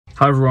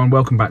Hi everyone,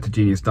 welcome back to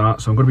Genius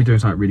Darts. So I'm going to be doing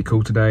something really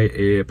cool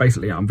today.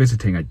 Basically, I'm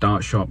visiting a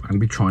dart shop. I'm going to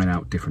be trying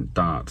out different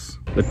darts.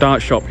 The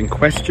dart shop in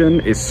question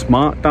is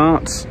Smart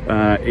Darts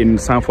in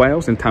South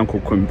Wales, in a town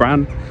called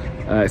Cwmbran.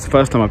 It's the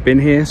first time I've been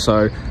here,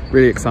 so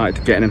really excited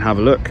to get in and have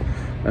a look.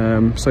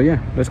 So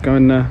yeah, let's go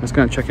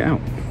and check it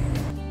out.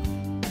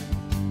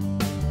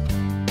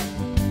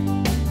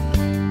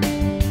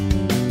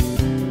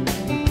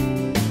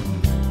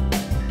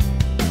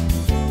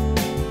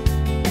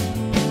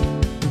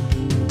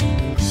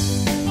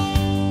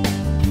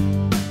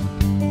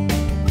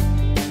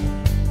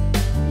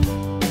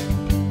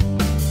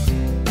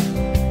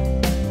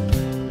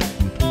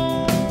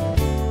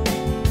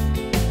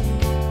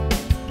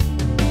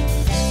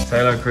 Say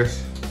hello,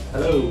 Chris.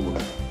 Hello.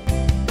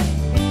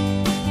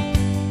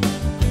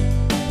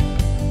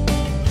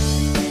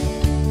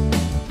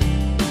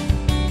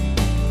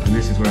 And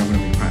this is where I'm going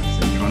to be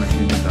practicing, trying to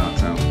clean the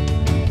darts out.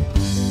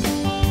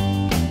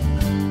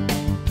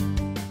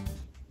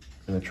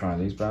 Going to try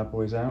these bad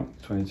boys out,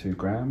 22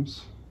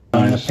 grams.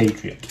 Nice.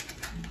 Patriot.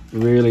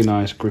 Really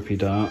nice grippy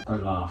dart.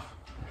 Don't laugh.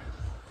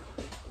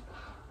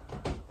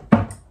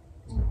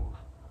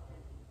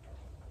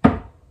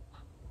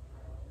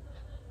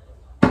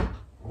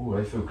 Oh,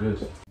 they feel good.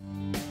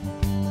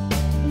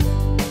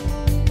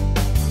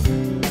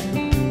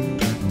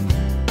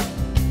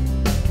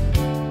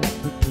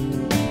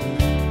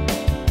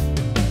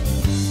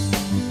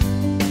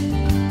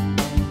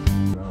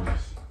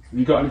 Nice. Have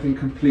you got anything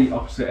complete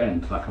opposite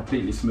end, like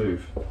completely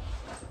smooth?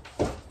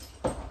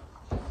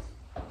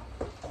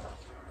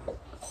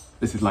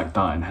 This is like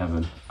dart in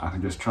heaven. I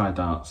can just try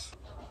darts.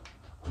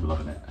 I'm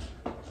loving it.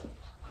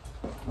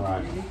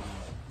 Alright,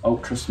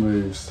 ultra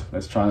smooths.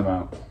 Let's try them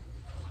out.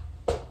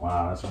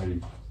 Wow, that's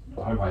really,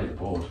 I hope I hit the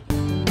board.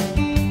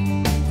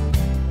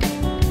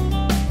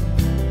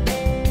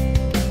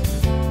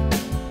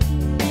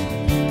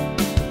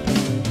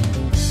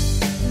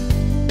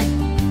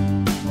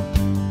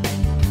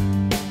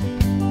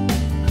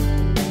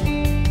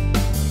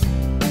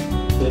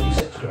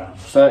 £36.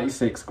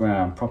 36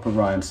 gram, proper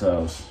Ryan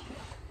Searles.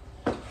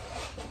 Oh,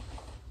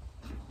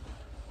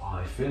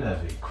 I feel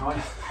heavy.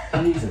 Christ.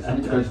 Jesus, I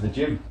need to go to the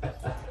gym.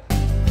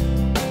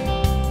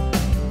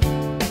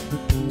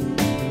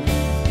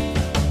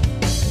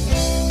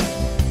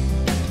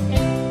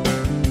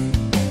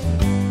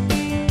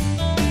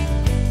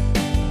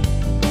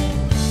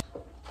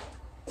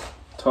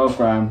 £12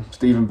 gram,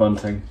 Stephen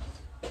Bunting.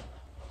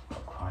 Oh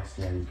Christ,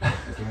 yeah, you put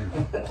it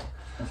again.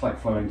 That's like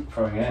throwing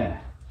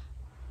air.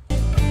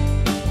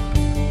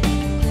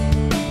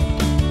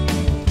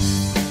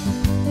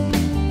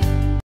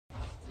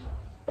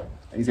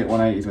 These get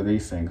 180s with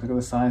these things. Look at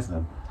the size of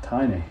them.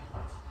 Tiny.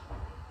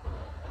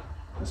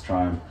 Let's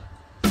try them.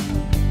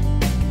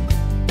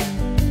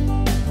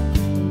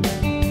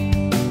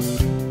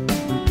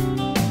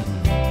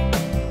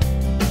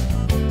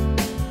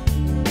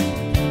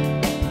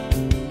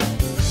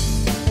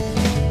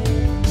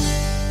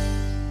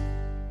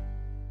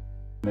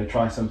 They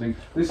try something.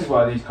 This is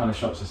why these kind of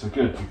shops are so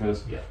good,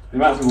 because the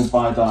amount of people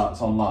buy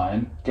darts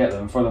online, get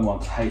them, throw them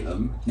once, hate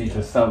them, need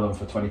to sell them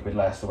for 20 quid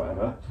less or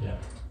whatever. Yeah.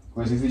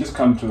 Whereas if you just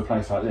come to a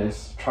place like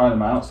this, try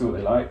them out, see what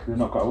they like, they've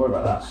not got to worry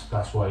about that.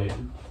 That's why.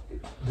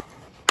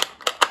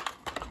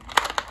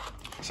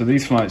 So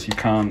these flights you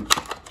can't,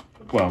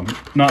 well,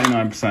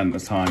 99% of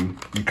the time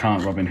you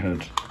can't Robin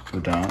Hood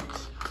the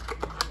darts.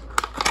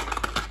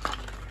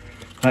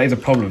 That is a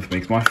problem for me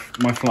because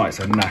my flights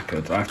are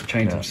knackered. I have to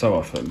change them so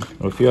often.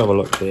 Well, if you have a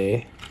look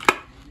there,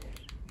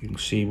 you can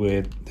see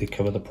where they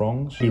cover the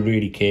prongs. Be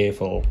really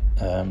careful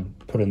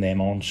putting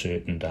them on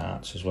certain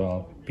darts as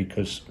well,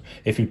 because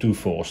if you do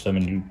force them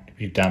and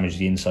you damage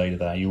the inside of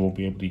that, you won't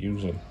be able to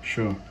use them.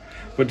 Sure.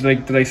 But do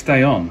they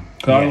stay on?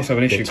 Because I also have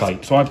an issue.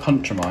 Tight. So I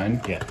puncture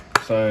mine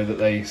so that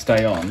they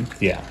stay on.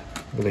 Yeah,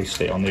 but they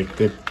stay on.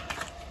 They're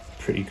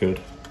pretty good.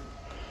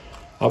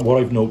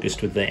 What I've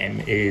noticed with them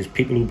is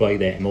people who buy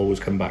them always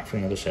come back for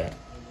another set.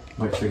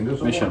 My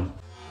fingers Mission.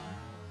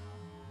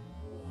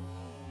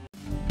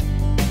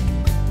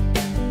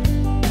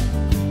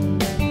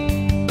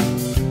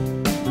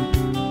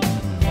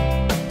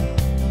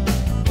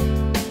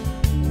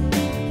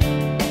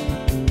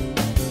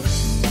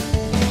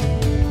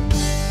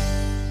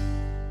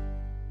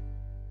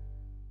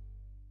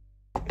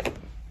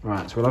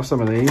 Right, so we'll have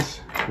some of these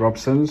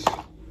Robsons.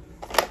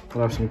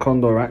 We'll have some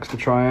Condor Axe to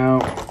try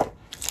out.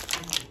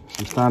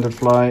 Some standard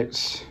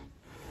flights.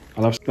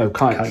 I'll have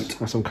kites. I'll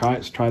have some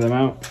kites, try them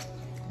out.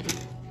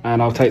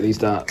 And I'll take these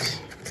darts.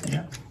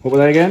 Yeah. What were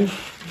they again?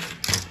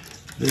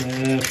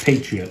 The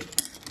Patriot.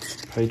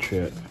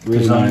 Patriot. Really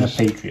Designer nice.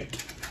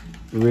 Patriot.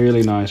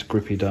 Really nice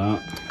grippy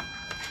dart.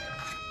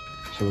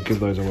 So we'll give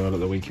those a whirl at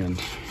the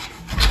weekend.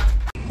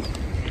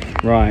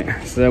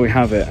 Right, so there we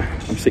have it.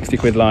 I'm 60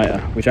 quid lighter,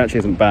 which actually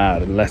isn't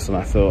bad and less than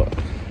I thought.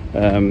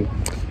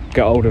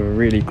 Got hold of a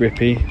really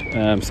grippy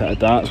set of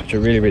darts, which I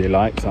really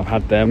like. So I've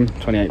had them,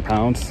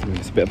 £28.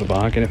 It's a bit of a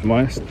bargain if I'm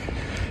honest.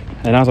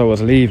 And as I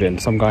was leaving,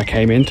 some guy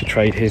came in to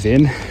trade his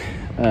in,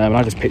 and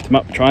I just picked them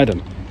up, tried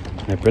them.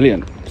 They're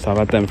brilliant. So I've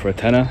had them for a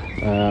tenner.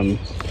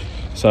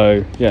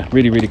 So yeah,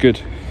 really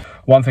good.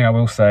 One thing I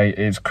will say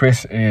is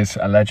Chris is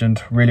a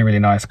legend, really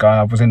nice guy.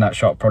 I was in that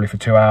shop probably for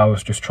 2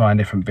 hours just trying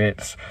different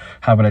bits,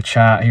 having a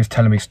chat. He was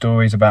telling me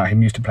stories about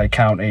him used to play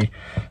county.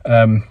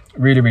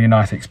 Really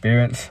nice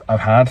experience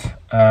I've had.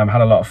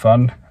 Had a lot of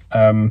fun.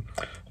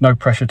 No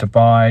pressure to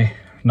buy,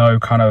 no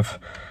kind of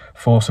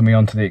forcing me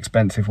onto the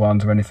expensive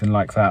ones or anything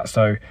like that.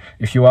 So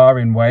if you are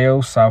in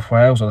Wales, South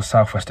Wales or the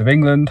southwest of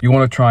England, you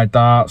want to try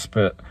darts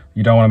but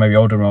you don't want to maybe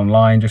order them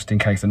online just in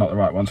case they're not the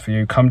right ones for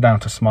you, come down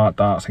to Smart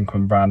Darts in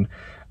Cwmbran.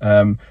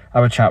 Have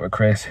a chat with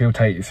Chris. He'll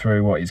take you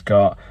through what he's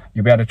got.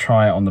 You'll be able to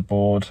try it on the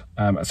board,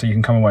 so you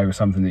can come away with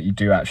something that you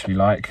do actually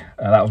like.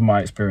 That was my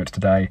experience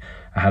today.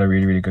 I had a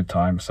really good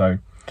time, so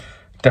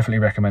definitely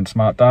recommend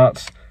Smart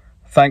Darts.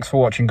 Thanks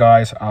for watching,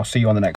 guys. I'll see you on the next